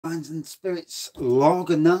Wines and Spirits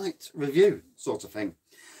Lager Night review sort of thing.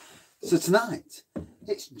 So tonight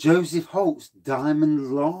it's Joseph Holt's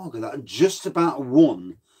Diamond Lager that just about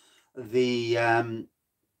won the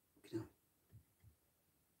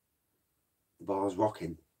bar's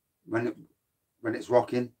rocking. When it's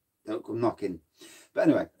rocking, don't come knocking. But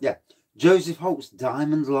anyway, yeah, Joseph Holt's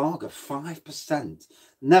Diamond Lager, 5%.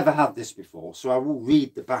 Never had this before, so I will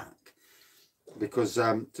read the back. Because,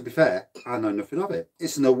 to be fair, I know nothing of it.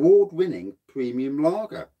 It's an award-winning premium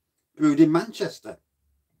lager, brewed in Manchester,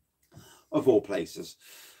 of all places.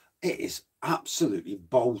 It is absolutely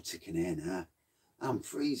Baltic in here now. I'm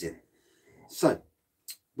freezing. So,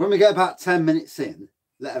 when we get about 10 minutes in,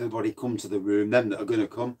 let everybody come to the room, them that are going to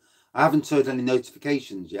come. I haven't heard any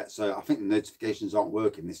notifications yet, so I think the notifications aren't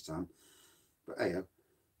working this time. But hey,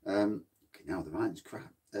 okay, now the writing's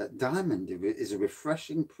crap. Diamond is a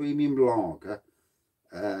refreshing premium lager.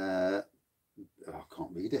 I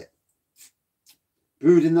can't read it.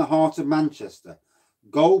 Brewed in the heart of Manchester.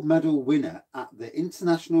 Gold medal winner at the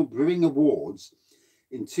International Brewing Awards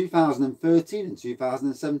in 2013 and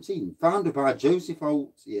 2017. Founded by Joseph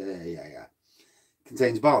Holt. Yeah.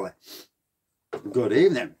 Contains barley. Good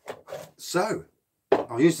evening. So,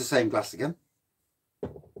 I'll use the same glass again.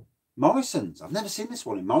 Morrison's. I've never seen this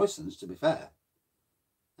one in Morrison's, to be fair.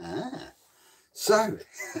 So,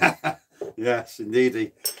 yes,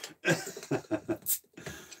 indeedy.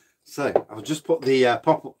 So, I'll just put the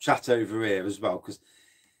pop-up chat over here as well, because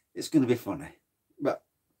it's going to be funny. But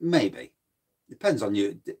maybe. Depends on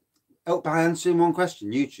you. Help by answering one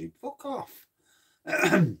question, YouTube. Fuck off.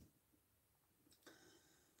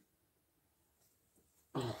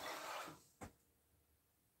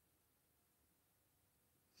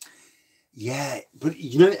 Yeah, but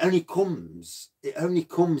you know, it only comes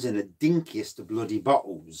in the dinkiest of bloody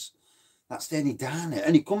bottles. That's the only down. It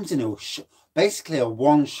only comes in basically a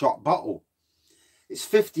one-shot bottle. It's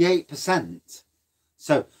 58%.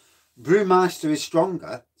 So Brewmeister is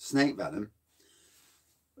stronger, snake venom.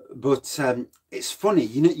 But it's funny,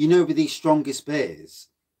 you know, with these strongest beers,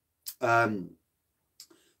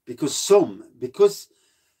 because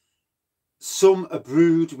some are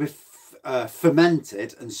brewed with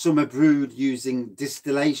fermented and some are brewed using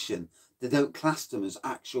distillation. They don't class them as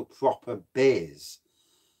actual proper beers.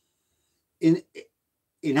 In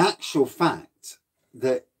actual fact,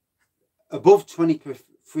 that above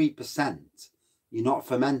 23%, you're not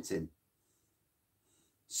fermenting.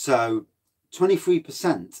 So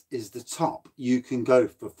 23% is the top you can go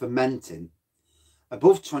for fermenting.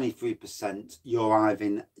 Above 23%,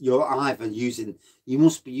 you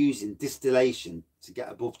must be using distillation to get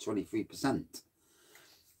above 23%.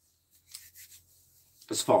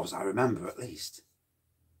 As far as I remember, at least.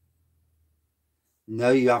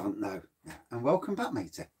 No, you haven't, no. And welcome back,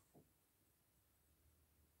 matey.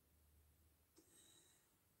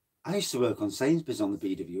 I used to work on Sainsbury's on the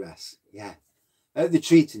BWS. Yeah. They're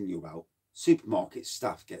treating you well. Supermarket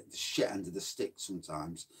staff get the shit end of the stick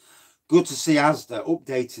sometimes. Good to see Asda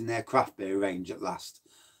updating their craft beer range at last.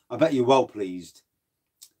 I bet you're well pleased.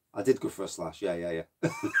 I did go for a slash. Yeah.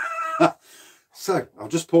 So, I'll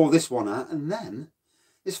just pour this one out, and then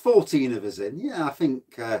there's 14 of us in. Yeah, I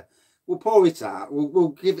think we'll pour it out. We'll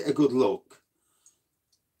give it a good look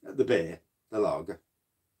at the beer, the lager.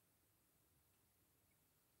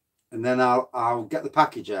 And then I'll get the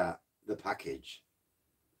package out. The package.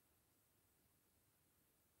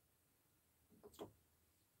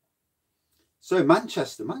 So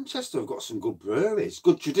Manchester have got some good breweries,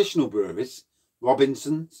 good traditional breweries.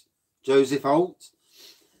 Robinson's, Joseph Holt,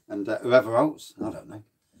 and whoever else. I don't know.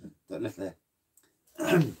 Don't live there.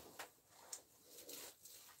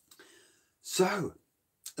 So,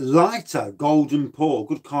 lighter, golden pour,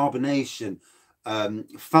 good carbonation,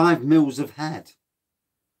 5 mils of head.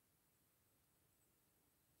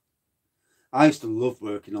 I used to love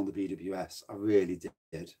working on the BWS. I really did.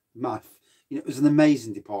 It was an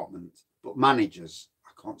amazing department. But managers,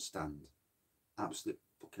 I can't stand. Absolute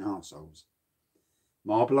fucking arseholes.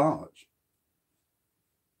 Marble Arch.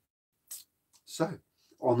 So,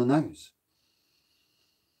 on the nose.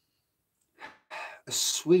 A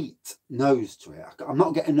sweet nose to it. I'm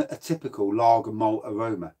not getting a typical lager malt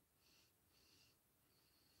aroma.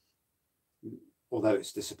 Although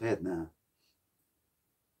it's disappeared now.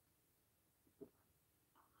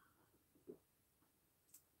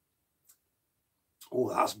 Oh,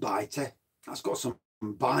 that's bitey. That's got some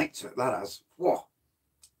bite to it, that has. Whoa.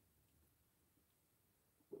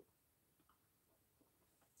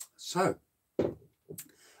 So,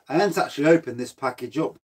 I hadn't actually opened this package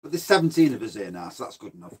up, but there's 17 of us here now, so that's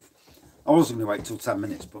good enough. I wasn't going to wait till 10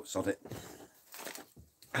 minutes, but sod it.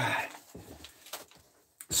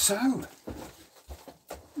 So,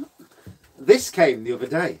 this came the other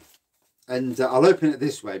day, and I'll open it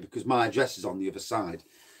this way because my address is on the other side,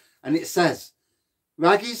 and it says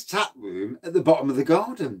Wraggys tap room at the bottom of the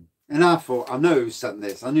garden. And I thought, I know who sent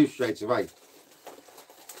this. I knew straight away.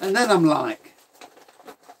 And then I'm like,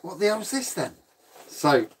 what the hell's this then?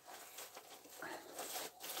 So,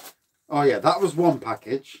 oh yeah, that was one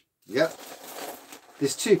package. Yep.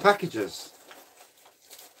 There's 2 packages.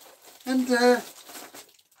 And I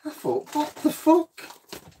thought, what the fuck?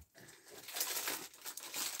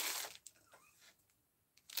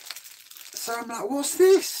 So I'm like, what's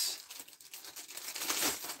this?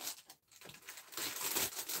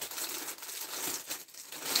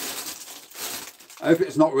 I hope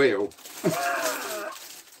it's not real.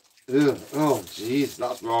 Ugh. Oh, jeez,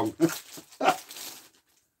 that's wrong.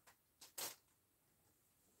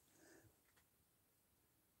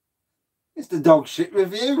 It's the dog shit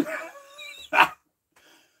review.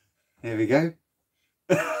 Here we go.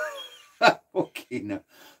 Fucking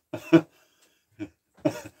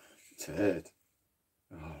turd.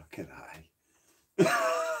 Oh, look at that.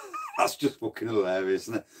 That's just fucking hilarious,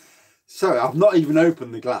 isn't it? So, I've not even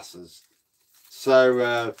opened the glasses.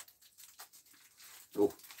 So,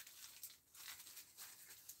 oh.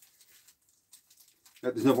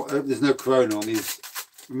 There's no corona on these.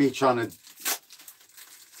 Me trying to.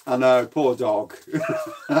 I know, poor dog.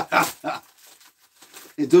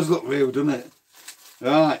 It does look real, doesn't it?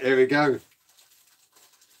 Right, here we go.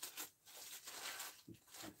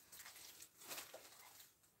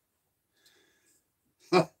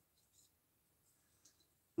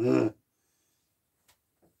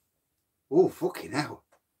 Oh, fucking hell.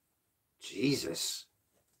 Jesus.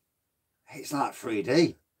 It's like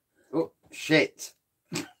 3D. Oh, shit.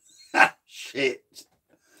 Shit.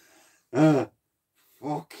 Fucking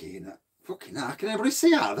hell. Can everybody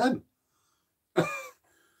see out of them?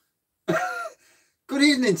 Good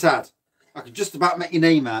evening, Tad. I could just about make your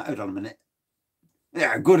name out. Hold on a minute.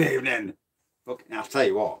 Yeah, good evening. Fucking, I'll tell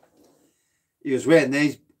you what. He was wearing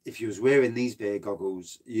these. If you was wearing these beer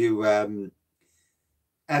goggles, you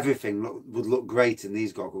everything would look great in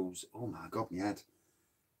these goggles. Oh my god, my head.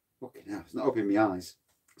 Fucking hell, it's not opening my eyes.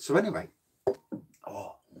 So anyway,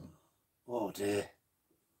 oh dear,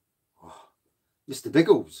 Mr.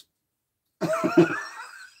 Biggles.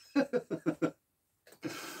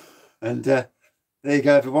 And there you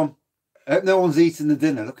go, everyone. I hope no one's eating the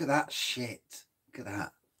dinner. Look at that shit. Look at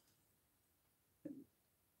that.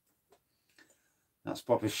 That's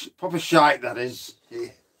proper shite, that is.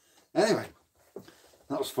 Yeah. Anyway,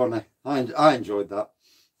 that was funny. I enjoyed that.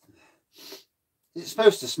 It's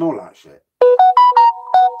supposed to smell like shit.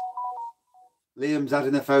 Liam's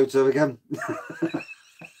adding a photo again.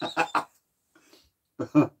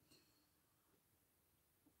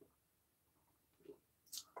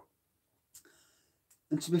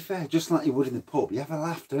 And to be fair, just like you would in the pub, you have a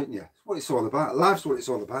laugh, don't you? That's what it's all about. Life's what it's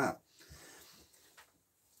all about.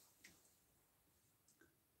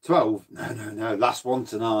 12? No. Last one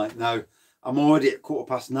tonight. No, I'm already at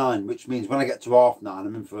 9:15, which means when I get to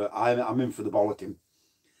 9:30, I'm in for the bollocking.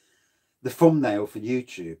 The thumbnail for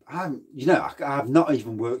YouTube. I've not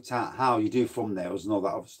even worked out how you do thumbnails and all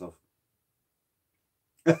that other stuff.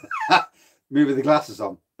 Me with the glasses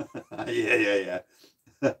on. Yeah.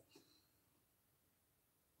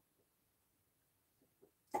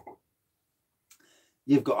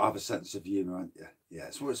 You've got to have a sense of humour, haven't you? Yeah,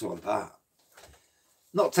 that's what it's all about.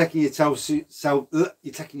 Not taking yourself you're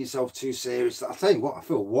taking yourself too seriously. I'll tell you what, I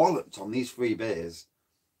feel walloped on these 3 beers.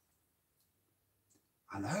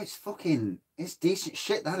 I know, it's decent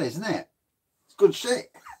shit, that, isn't it? It's good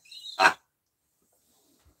shit. I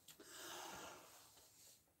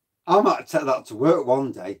might take that to work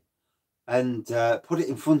one day and put it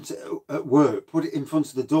in front at work, put it in front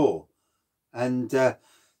of the door, and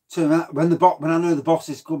turn around when I know the boss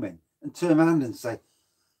is coming, and turn around and say,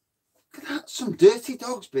 "Look at that, some dirty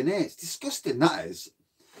dog's been here. It's disgusting, that is."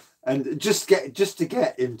 And just to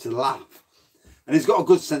get him to laugh. And he's got a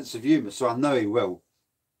good sense of humour, so I know he will.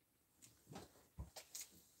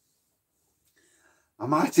 I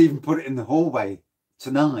might even put it in the hallway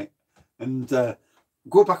tonight and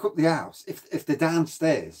go back up the house. If they're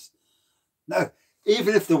downstairs, no,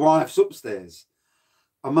 even if the wife's upstairs,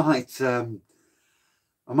 I might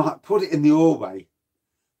put it in the hallway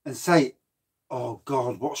and say, "Oh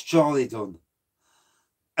God, what's Charlie done?"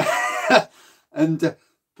 And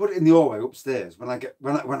put it in the hallway upstairs when I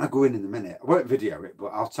go in a minute. I won't video it, but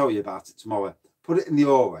I'll tell you about it tomorrow. Put it in the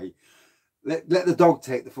hallway. Let the dog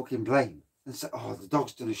take the fucking blame and say, "Oh, the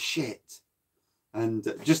dog's done a shit," and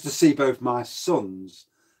just to see both my sons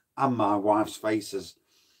and my wife's faces.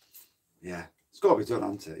 Yeah, It's got to be done,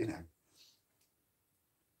 hasn't it? You know.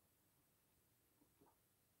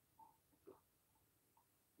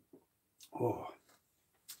 Oh.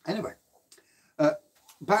 Anyway,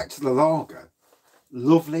 back to the lager.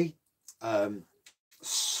 Lovely,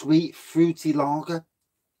 sweet, fruity lager.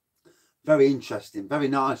 Very interesting, very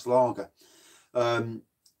nice lager.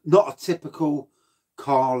 Not a typical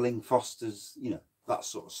Carling, Foster's, you know, that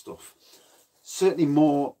sort of stuff. Certainly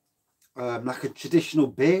more like a traditional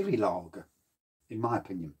beery lager, in my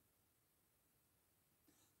opinion.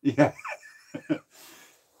 Yeah.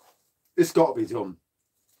 It's got to be done,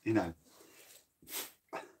 you know.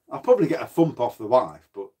 I'll probably get a thump off the wife,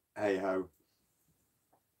 but hey ho.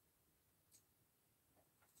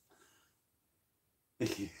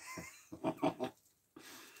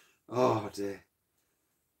 Oh dear.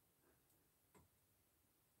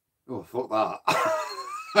 Oh, fuck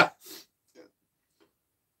that.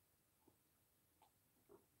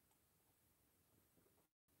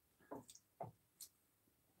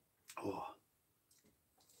 Oh.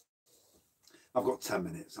 I've got 10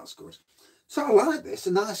 minutes, that's good. So I like this,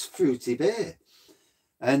 a nice fruity beer.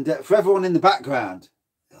 And for everyone in the background,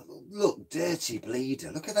 look, dirty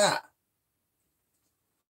bleeder, look at that.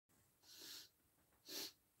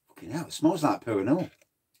 Fucking hell, it smells like Pernod.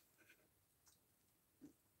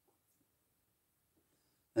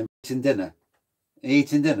 And eating dinner.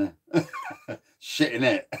 Eating dinner. Shitting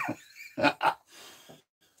it.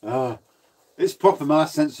 Oh, it's proper my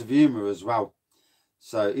sense of humour as well.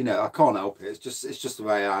 So, you know, I can't help it. It's just the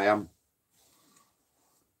way I am.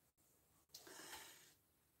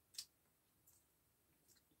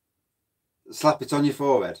 Slap it on your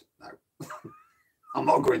forehead. No. I'm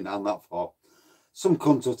not going down that far. Some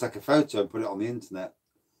cunt will take a photo and put it on the internet.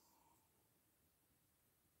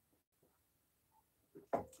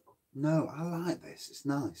 No, I like this. It's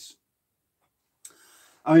nice.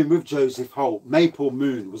 I mean, with Joseph Holt, Maple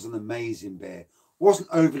Moon was an amazing beer. Wasn't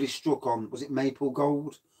overly struck on, was it Maple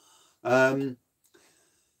Gold? But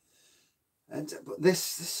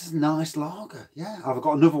this is a nice lager. Yeah, I've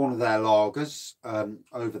got another one of their lagers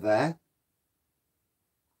over there.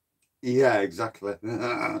 Yeah, exactly.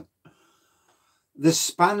 The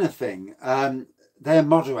spanner thing, they're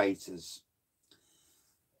moderators.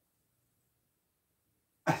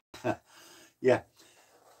 Yeah.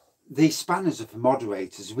 The spanners are for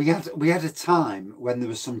moderators. We had a time when there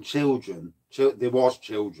was some children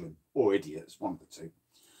or idiots, one or two,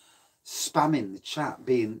 spamming the chat,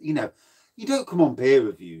 being, you know, you don't come on beer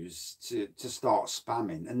reviews to start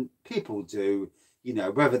spamming, and people do, you know,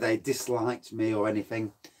 whether they disliked me or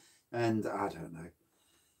anything, and I don't know.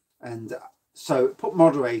 And so put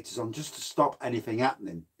moderators on just to stop anything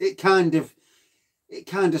happening. It kind of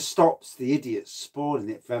stops the idiots spoiling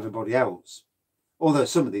it for everybody else. Although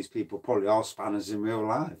some of these people probably are spanners in real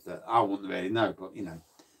life that I wouldn't really know, but you know.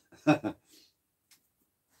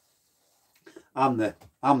 I'm the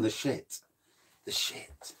shit. The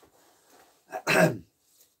shit.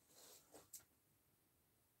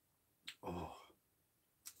 Oh.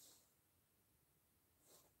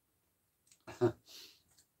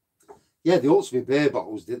 Yeah, they ought to be beer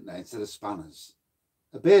bottles, didn't they, instead of spanners?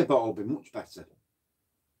 A beer bottle would be much better.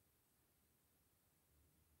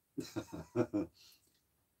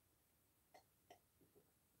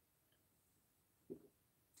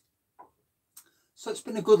 So it's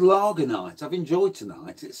been a good lager night. I've enjoyed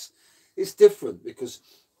tonight. It's different because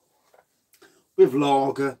with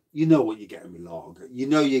lager, you know what you're getting with lager. You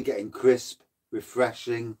know you're getting crisp,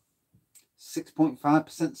 refreshing,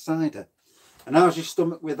 6.5% cider. And how's your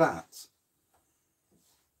stomach with that?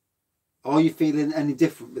 Are you feeling any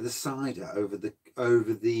different with the cider over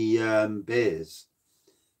the beers?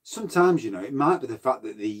 Sometimes, you know, it might be the fact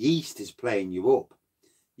that the yeast is playing you up.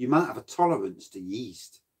 You might have a tolerance to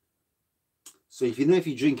yeast. So if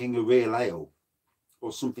you're drinking a real ale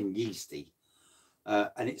or something yeasty,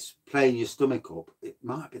 and it's playing your stomach up, it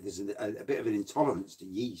might be there's a bit of an intolerance to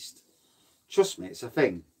yeast. Trust me, it's a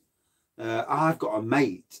thing. I've got a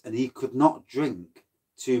mate and he could not drink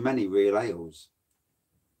too many real ales.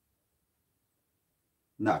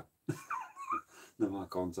 No. No, I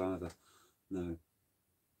can't either. No.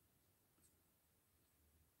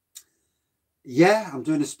 Yeah, I'm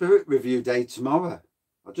doing a spirit review day tomorrow.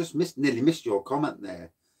 I just nearly missed your comment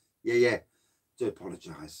there. Yeah. Do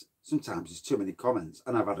apologise. Sometimes there's too many comments,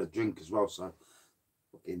 and I've had a drink as well, so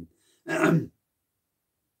fucking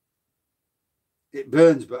it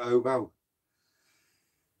burns, but oh well.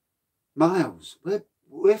 Miles,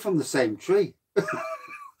 we're from the same tree.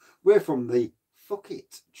 We're from the fuck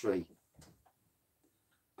it tree.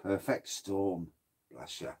 Perfect Storm.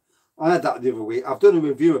 Bless you. I had that the other week. I've done a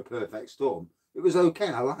review of Perfect Storm. It was okay.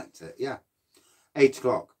 I liked it. Yeah. 8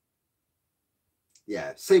 o'clock.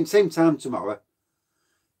 Yeah, same time tomorrow,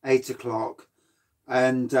 8 o'clock.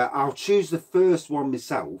 And I'll choose the first one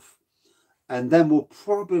myself, and then we'll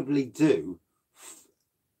probably do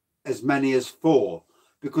as many as 4,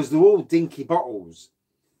 because they're all dinky bottles.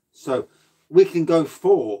 So we can go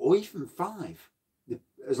 4 or even 5,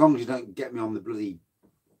 as long as you don't get me on the bloody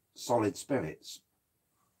solid spirits.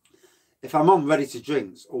 If I'm on ready to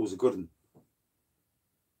drinks, all's a good one.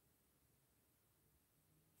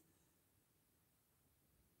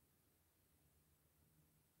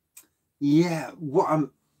 Yeah,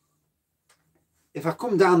 if I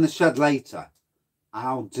come down the shed later,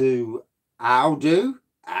 I'll do.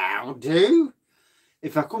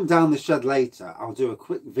 If I come down the shed later, I'll do a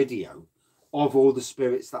quick video of all the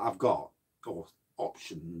spirits that I've got, or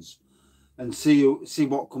options, and see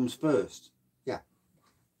what comes first. Yeah.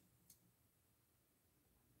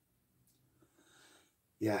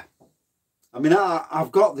 Yeah. I mean,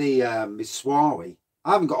 I've got the Miss Swarry.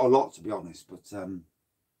 I haven't got a lot, to be honest, but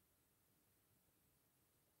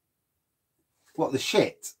what, the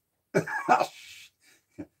shit?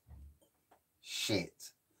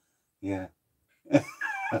 Shit. Yeah.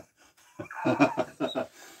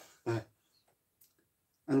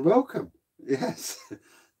 And welcome. Yes.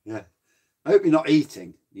 Yeah. I hope you're not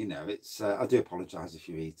eating. You know, it's. I do apologise if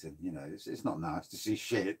you're eating. You know, it's not nice to see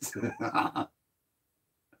shit.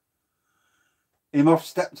 Him off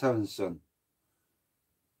Steptoe son.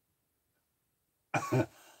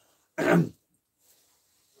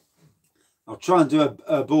 I'll try and do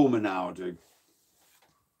a Bullman now.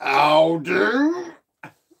 I'll do.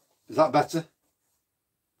 Is that better?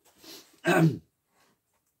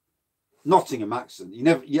 Nottingham accent.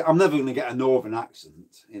 I'm never going to get a northern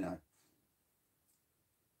accent, you know.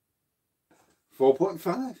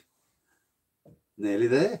 4.5. Nearly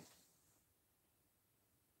there.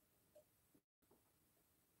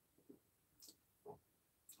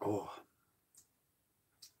 Oh.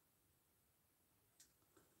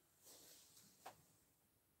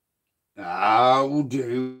 I'll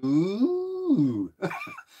do.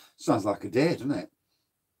 Sounds like a day, doesn't it?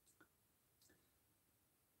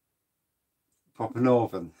 Proper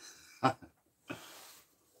northern.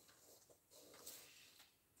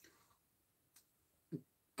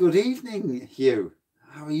 Good evening, Hugh.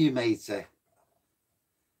 How are you, matey?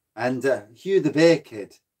 And Hugh the Bear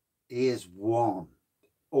Kid, he is one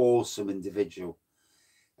awesome individual.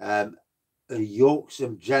 A Yorkshire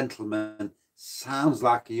gentleman. Sounds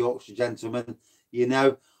like a Yorkshire gentleman. You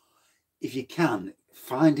know, if you can,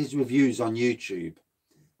 find his reviews on YouTube.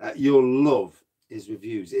 You'll love his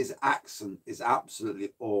reviews. His accent is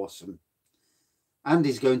absolutely awesome. And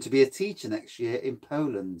he's going to be a teacher next year in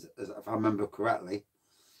Poland, if I remember correctly.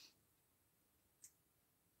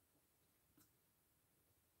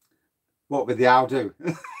 What with the how do?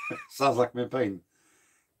 Sounds like my pain.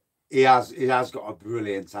 He has got a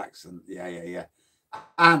brilliant accent. Yeah.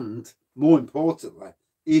 And more importantly,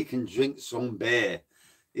 he can drink some beer.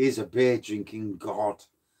 He's a beer drinking god.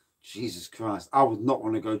 Jesus Christ. I would not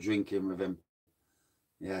want to go drinking with him.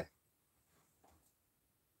 Yeah.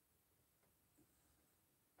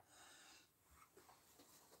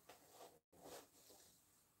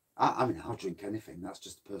 I mean, I'll drink anything. That's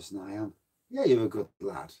just the person I am. Yeah, you're a good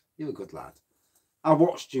lad. You're a good lad. I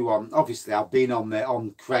watched you on, obviously, I've been on there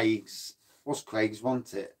on Craig's. What's Craig's,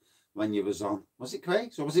 wasn't it? When you was on. Was it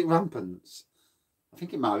Craig's or was it Rampant's? I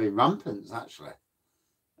think it might have been Rampant's, actually.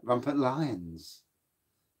 Rampant Lions.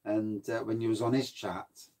 And when you was on his chat.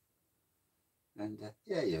 And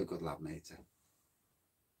yeah, you're a good lad, matey.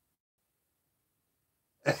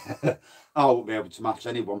 I won't be able to match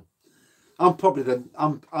anyone. I'm probably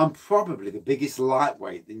the biggest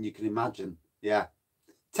lightweight than you can imagine. Yeah.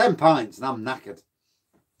 10 pints and I'm knackered.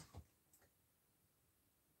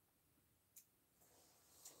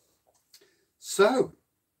 So,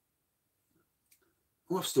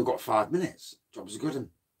 I've still got 5 minutes. Job's a good one.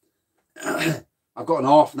 I've got an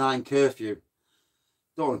 9:30 curfew.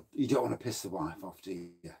 You don't want to piss the wife off, do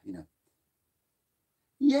you? You know.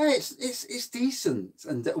 Yeah, it's decent.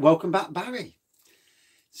 And welcome back, Barry.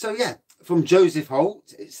 So yeah, from Joseph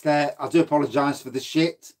Holt, it's there. I do apologise for the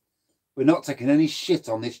shit. We're not taking any shit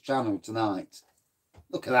on this channel tonight.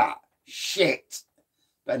 Look at that. Shit.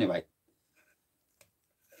 But anyway.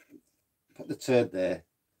 Put the turd there.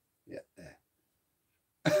 Yeah, there.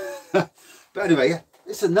 But anyway, yeah.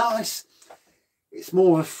 It's a nice... It's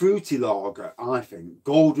more of a fruity lager, I think.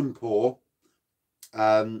 Golden pour.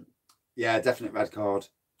 Yeah, definite red card.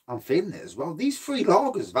 I'm feeling it as well. These 3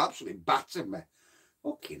 lagers have actually battered me.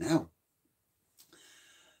 Fucking hell.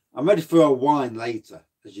 I'm ready for a wine later,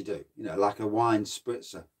 as you do. You know, like a wine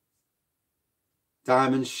spritzer.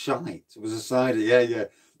 Diamond Shite was a cider. Yeah.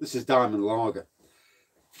 This is Diamond Lager.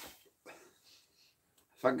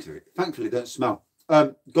 Thankfully, don't smell.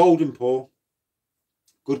 Golden pour,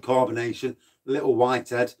 good carbonation, little white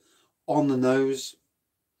head on the nose.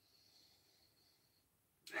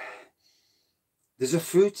 There's a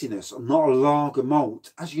fruitiness, not a lager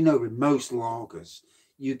malt. As you know, with most lagers,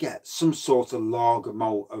 you get some sort of lager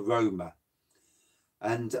malt aroma.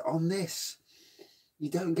 And on this, you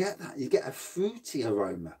don't get that. You get a fruity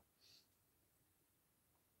aroma.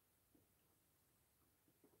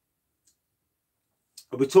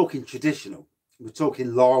 And we're talking traditional. We're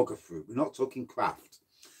talking lager fruit. We're not talking craft.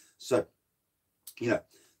 So,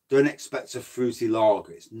 don't expect a fruity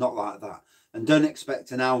lager. It's not like that. And don't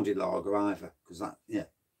expect an Aldi lager either, because that,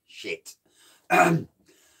 shit.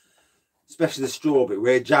 Especially the strawberry.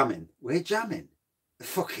 We're jamming.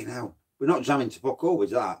 Fucking hell. We're not jamming to fuck all with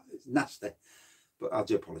that. It's nasty. But I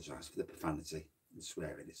do apologise for the profanity and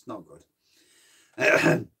swearing. It's not good.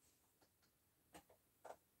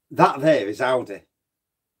 That there is Aldi.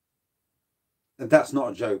 And that's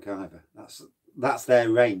not a joke either. That's their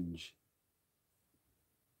range.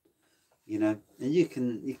 And you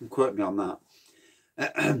can quote me on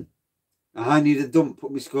that. I need a dump,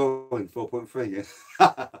 put my score in 4.3.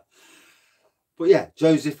 But yeah,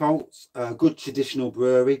 Joseph Holt's, a good traditional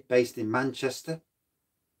brewery based in Manchester.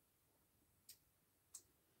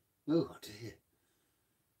 Oh dear.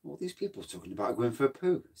 What are these people talking about going for a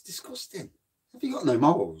poo? It's disgusting. Have you got no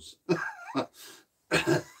morals?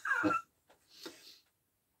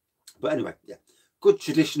 But anyway, yeah, good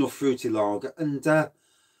traditional fruity lager, and there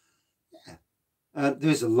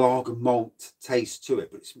is a lager malt taste to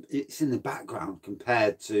it, but it's in the background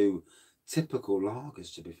compared to typical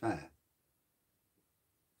lagers, to be fair.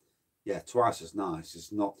 Yeah, twice as nice.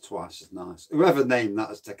 It's not twice as nice. Whoever named that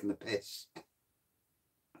has taken the piss.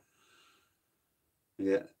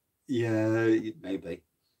 Yeah, maybe.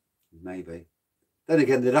 Then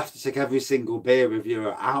again, they'd have to take every single beer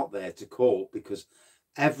reviewer out there to court, because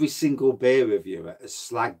every single beer reviewer has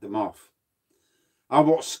slagged them off. I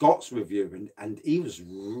watched Scott's review and he was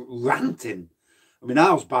ranting. I mean,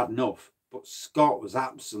 I was bad enough, but Scott was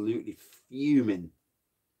absolutely fuming.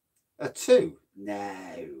 A 2?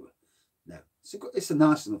 No. It's a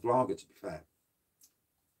nice enough lager, to be fair.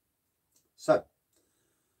 So,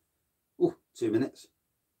 2 minutes.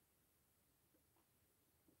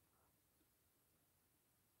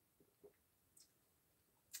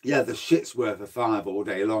 Yeah, the shit's worth a 5 all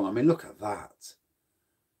day long. I mean, look at that.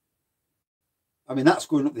 I mean, that's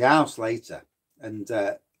going up the house later. And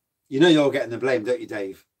you're getting the blame, don't you,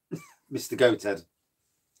 Dave? Mr. Goathead.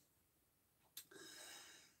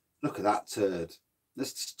 Look at that turd.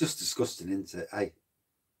 That's just disgusting, isn't it? Hey.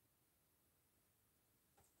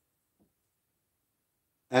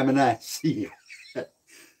 M&S.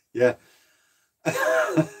 Yeah.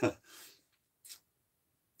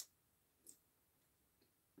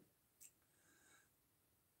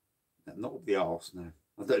 Not up the arse, no.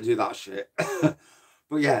 I don't do that shit. But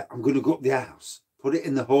yeah, I'm going to go up the house, put it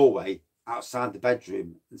in the hallway outside the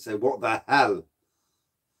bedroom and say, what the hell?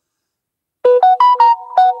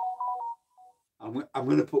 I'm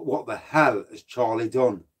going to put what the hell has Charlie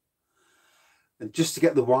done? And just to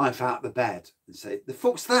get the wife out of the bed and say, the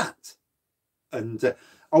fuck's that? And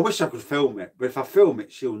I wish I could film it, but if I film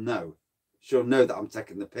it, she'll know. She'll know that I'm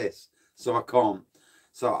taking the piss. So I can't.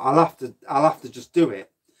 So I'll have to just do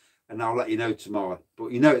it, and I'll let you know tomorrow.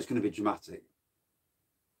 But it's going to be dramatic.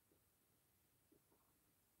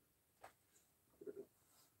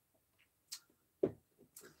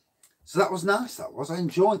 So that was nice. That was. I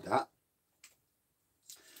enjoyed that.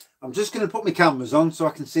 I'm just going to put my cameras on so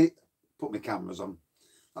I can see. Put my cameras on.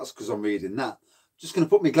 That's because I'm reading that. Just going to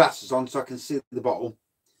put my glasses on so I can see the bottle.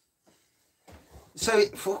 So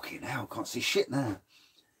fucking hell, can't see shit now.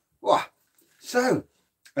 Wow. So,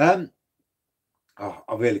 I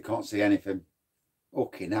really can't see anything.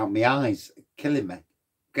 Okay, now my eyes are killing me.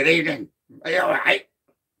 Good evening. Are you all right?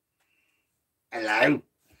 Hello.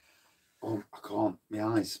 Oh, I can't. My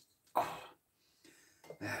eyes. Oh.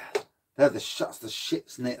 That's the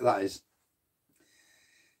shits in it. That is.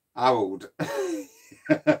 Harold.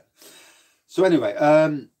 So anyway,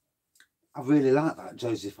 I really like that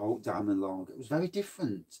Joseph Holt Diamond Lager. It was very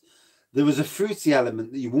different. There was a fruity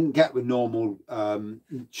element that you wouldn't get with normal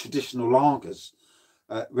traditional lagers.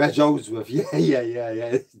 Reg Oldsworth, yeah.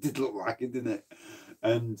 It did look like it, didn't it?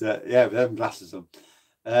 And yeah, with them glasses on.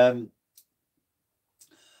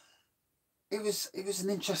 It was an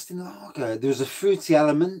interesting lager. There was a fruity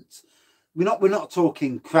element. We're not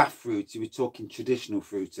talking craft fruity. We're talking traditional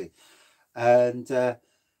fruity, and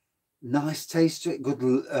Nice taste to it, good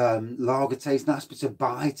lager taste, nice bit of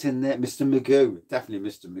bite in there. Mr. Magoo, definitely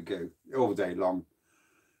Mr. Magoo, all day long.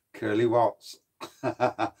 Curly Watts.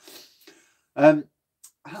 Out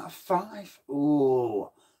of 5,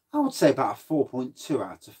 oh, I would say about a 4.2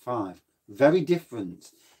 out of 5. Very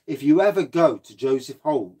different. If you ever go to Joseph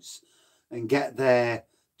Holt's and get their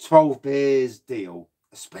 12 beers deal,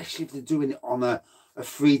 especially if they're doing it on a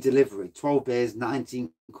free delivery, 12 beers,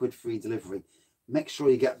 19 quid free delivery, make sure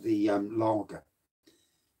you get the lager.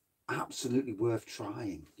 Absolutely worth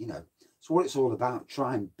trying, you know. It's what it's all about,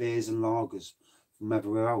 trying beers and lagers from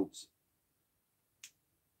everywhere else.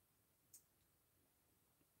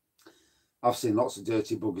 I've seen lots of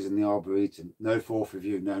dirty buggers in the Arboretum. No 4th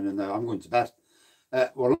review. No. I'm going to bed.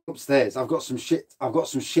 Well, upstairs, I've got some shit. I've got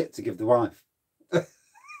some shit to give the wife.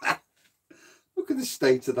 Look at the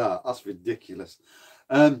state of that. That's ridiculous.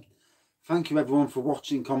 Thank you everyone for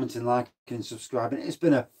watching, commenting, liking, and subscribing. It's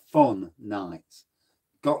been a fun night.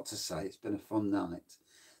 Got to say, it's been a fun night.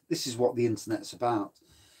 This is what the internet's about.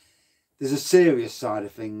 There's a serious side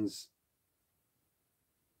of things.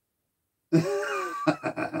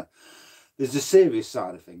 There's the serious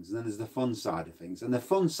side of things, and then there's the fun side of things. And the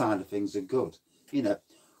fun side of things are good. You know,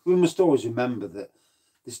 we must always remember that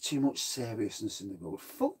there's too much seriousness in the world.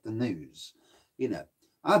 Fuck the news. You know,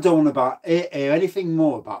 I don't want to hear anything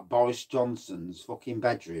more about Boris Johnson's fucking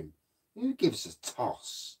bedroom. Who gives a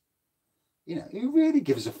toss? You know, who really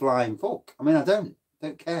gives a flying fuck? I mean, I don't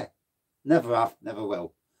care. Never have, never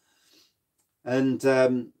will. And,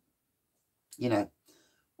 you know,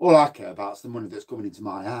 all I care about is the money that's coming into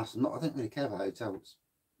my house. I don't really care about hotels.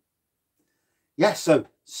 Yeah, so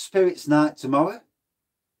Spirits Night tomorrow.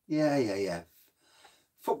 Yeah.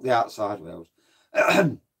 Fuck the outside world.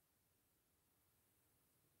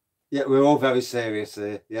 Yeah, we're all very serious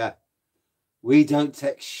here. Yeah. We don't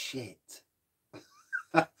take shit.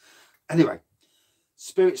 Anyway,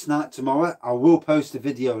 Spirits Night tomorrow. I will post a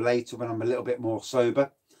video later when I'm a little bit more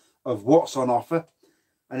sober of what's on offer.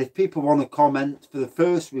 And if people want to comment for the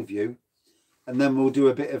first review, and then we'll do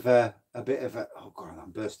a bit of a oh God,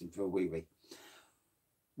 I'm bursting for a wee.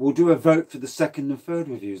 We'll do a vote for the second and third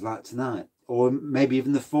reviews like tonight, or maybe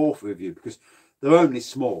even the 4th review, because they're only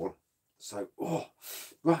small. So, oh,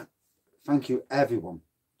 right. Thank you, everyone.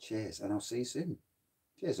 Cheers, and I'll see you soon.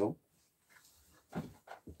 Cheers, all.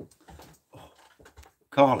 Oh,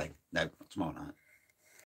 Carling. No, tomorrow night.